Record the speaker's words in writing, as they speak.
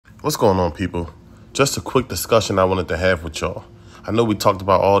What's going on, people? Just a quick discussion I wanted to have with y'all. I know we talked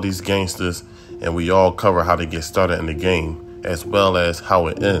about all these gangsters and we all cover how they get started in the game as well as how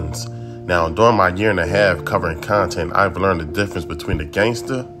it ends. Now, during my year and a half covering content, I've learned the difference between a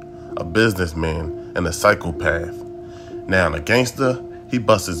gangster, a businessman, and a psychopath. Now, a gangster, he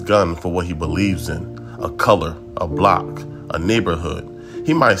busts his gun for what he believes in, a color, a block, a neighborhood.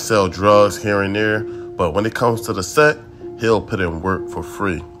 He might sell drugs here and there, but when it comes to the set, he'll put in work for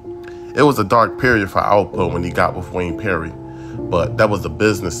free. It was a dark period for Alpo when he got with Wayne Perry, but that was the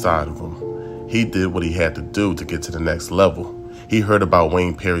business side of him. He did what he had to do to get to the next level. He heard about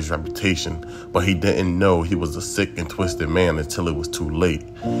Wayne Perry's reputation, but he didn't know he was a sick and twisted man until it was too late.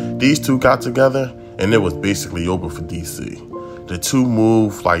 These two got together, and it was basically over for DC. The two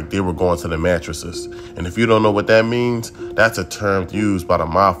moved like they were going to the mattresses, and if you don't know what that means, that's a term used by the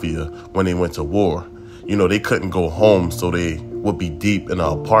mafia when they went to war. You know, they couldn't go home, so they would be deep in an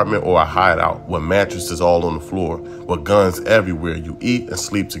apartment or a hideout with mattresses all on the floor, with guns everywhere. You eat and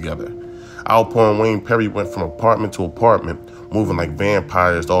sleep together. Alpo and Wayne Perry went from apartment to apartment, moving like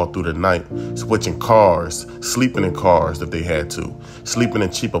vampires all through the night, switching cars, sleeping in cars if they had to, sleeping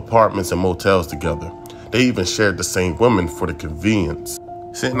in cheap apartments and motels together. They even shared the same women for the convenience,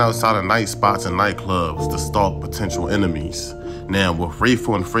 sitting outside of night spots and nightclubs to stalk potential enemies. Now, with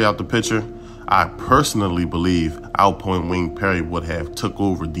Rayful and Frey out the picture, I personally believe Alpo and Wayne Perry would have took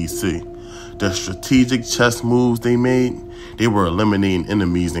over DC. The strategic chess moves they made, they were eliminating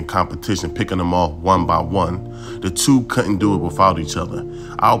enemies in competition, picking them off one by one. The two couldn't do it without each other.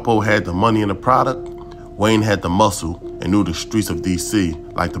 Alpo had the money and the product, Wayne had the muscle and knew the streets of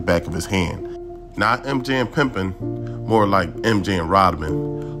DC like the back of his hand. Not MJ and pimping, more like MJ and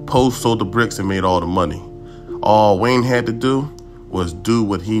Rodman. Post sold the bricks and made all the money. All Wayne had to do was do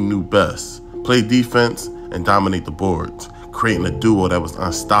what he knew best. Play defense and dominate the boards, creating a duo that was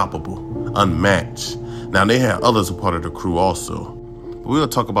unstoppable, unmatched. Now, they had others a part of the crew also, but we'll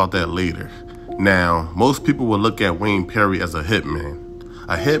talk about that later. Now, most people will look at Wayne Perry as a hitman.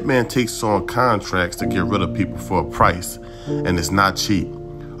 A hitman takes on contracts to get rid of people for a price, and it's not cheap.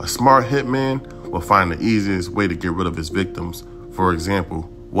 A smart hitman will find the easiest way to get rid of his victims. For example,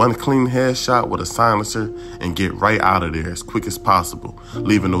 one clean headshot with a silencer and get right out of there as quick as possible,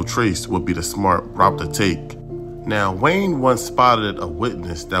 leaving no trace would be the smart route to take. Now, Wayne once spotted a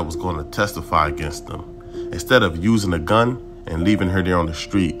witness that was going to testify against him. Instead of using a gun and leaving her there on the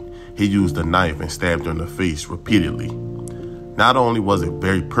street, he used a knife and stabbed her in the face repeatedly. Not only was it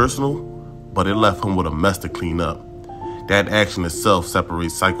very personal, but it left him with a mess to clean up. That action itself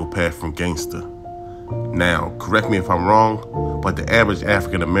separates psychopath from gangster. Now, correct me if I'm wrong, but the average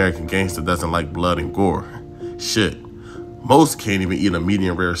African-American gangster doesn't like blood and gore. Shit, most can't even eat a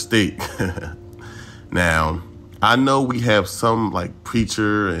medium rare steak. Now, I know we have some like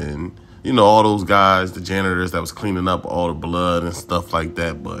Preacher and, you know, all those guys, the janitors that was cleaning up all the blood and stuff like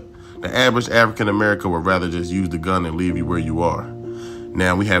that, but the average African-American would rather just use the gun and leave you where you are.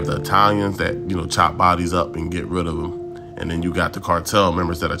 Now, we have the Italians that, you know, chop bodies up and get rid of them. And then you got the cartel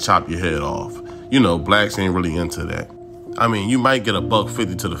members that'll chop your head off. You know, blacks ain't really into that. I mean, you might get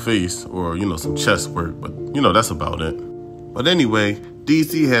 $150 to the face or, you know, some chest work, but, you know, that's about it. But anyway,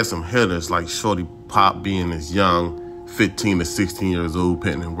 DC has some hitters like Shorty Pop being as young, 15 to 16 years old,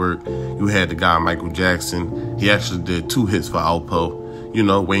 putting in work. You had the guy Michael Jackson. He actually did 2 hits for Alpo. You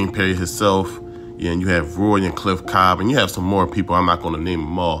know, Wayne Perry himself. Yeah, and you have Roy and Cliff Cobb, and you have some more people. I'm not going to name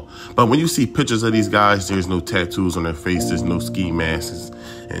them all. But when you see pictures of these guys, there's no tattoos on their faces, no ski masks,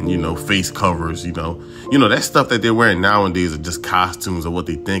 and, you know, face covers, you know. That stuff that they're wearing nowadays are just costumes of what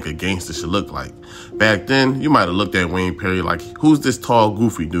they think a gangster should look like. Back then, you might have looked at Wayne Perry like, who's this tall,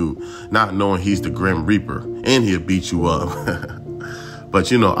 goofy dude, not knowing he's the Grim Reaper, and he'll beat you up. But,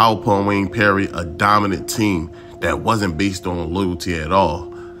 you know, Alpo and Wayne Perry, a dominant team that wasn't based on loyalty at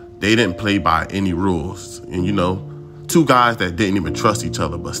all. They didn't play by any rules. And, you know, 2 guys that didn't even trust each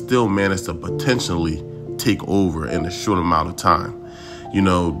other, but still managed to potentially take over in a short amount of time. You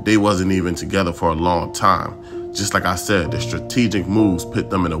know, they wasn't even together for a long time. Just like I said, the strategic moves put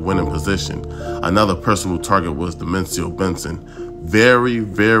them in a winning position. Another personal target was Demencio Benson. Very,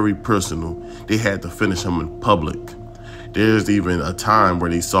 very personal. They had to finish him in public. There's even a time where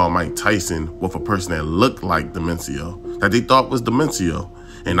they saw Mike Tyson with a person that looked like Demencio, that they thought was Demencio.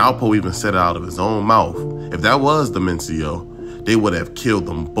 And Alpo even said it out of his own mouth. If that was Demencio, they would have killed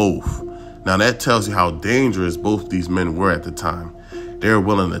them both. Now that tells you how dangerous both these men were at the time. They were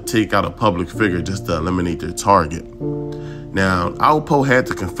willing to take out a public figure just to eliminate their target. Now, Alpo had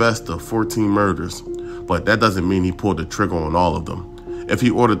to confess to 14 murders, but that doesn't mean he pulled the trigger on all of them. If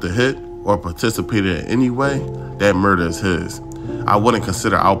he ordered the hit or participated in any way, that murder is his. I wouldn't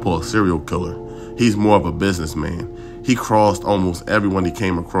consider Alpo a serial killer. He's more of a businessman. He crossed almost everyone he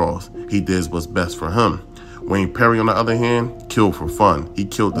came across. He did what's best for him. Wayne Perry, on the other hand, killed for fun. He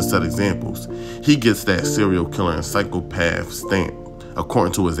killed to set examples. He gets that serial killer and psychopath stamp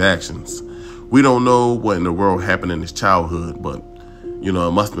according to his actions. We don't know what in the world happened in his childhood, but, it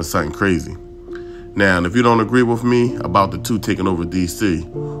must have been something crazy. Now, if you don't agree with me about the two taking over D.C.,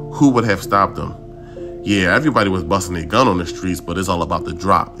 who would have stopped them? Yeah, everybody was busting their gun on the streets, but it's all about the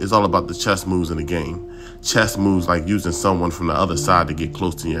drop. It's all about the chess moves in the game. Chess moves like using someone from the other side to get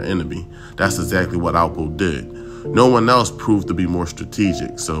close to your enemy. That's exactly what Alpo did. No one else proved to be more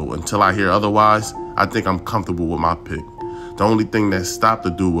strategic, so until I hear otherwise, I think I'm comfortable with my pick. The only thing that stopped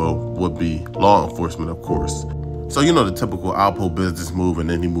the duo would be law enforcement, of course. So the typical Alpo business move, and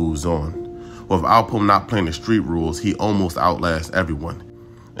then he moves on. With Alpo not playing the street rules, he almost outlasts everyone.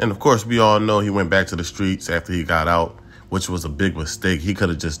 And of course, we all know he went back to the streets after he got out, which was a big mistake. He could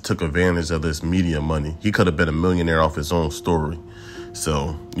have just took advantage of this media money. He could have been a millionaire off his own story.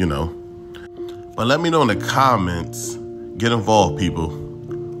 So, But let me know in the comments. Get involved, people.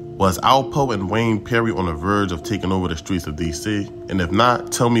 Was Alpo and Wayne Perry on the verge of taking over the streets of D.C.? And if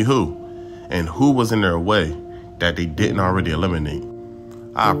not, tell me who. And who was in their way that they didn't already eliminate?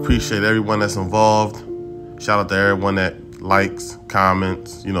 I appreciate everyone that's involved. Shout out to everyone that likes,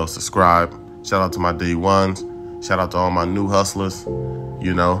 comments, subscribe. Shout out to my day ones. Shout out to all my new hustlers.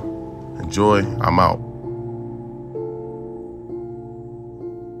 Enjoy. I'm out.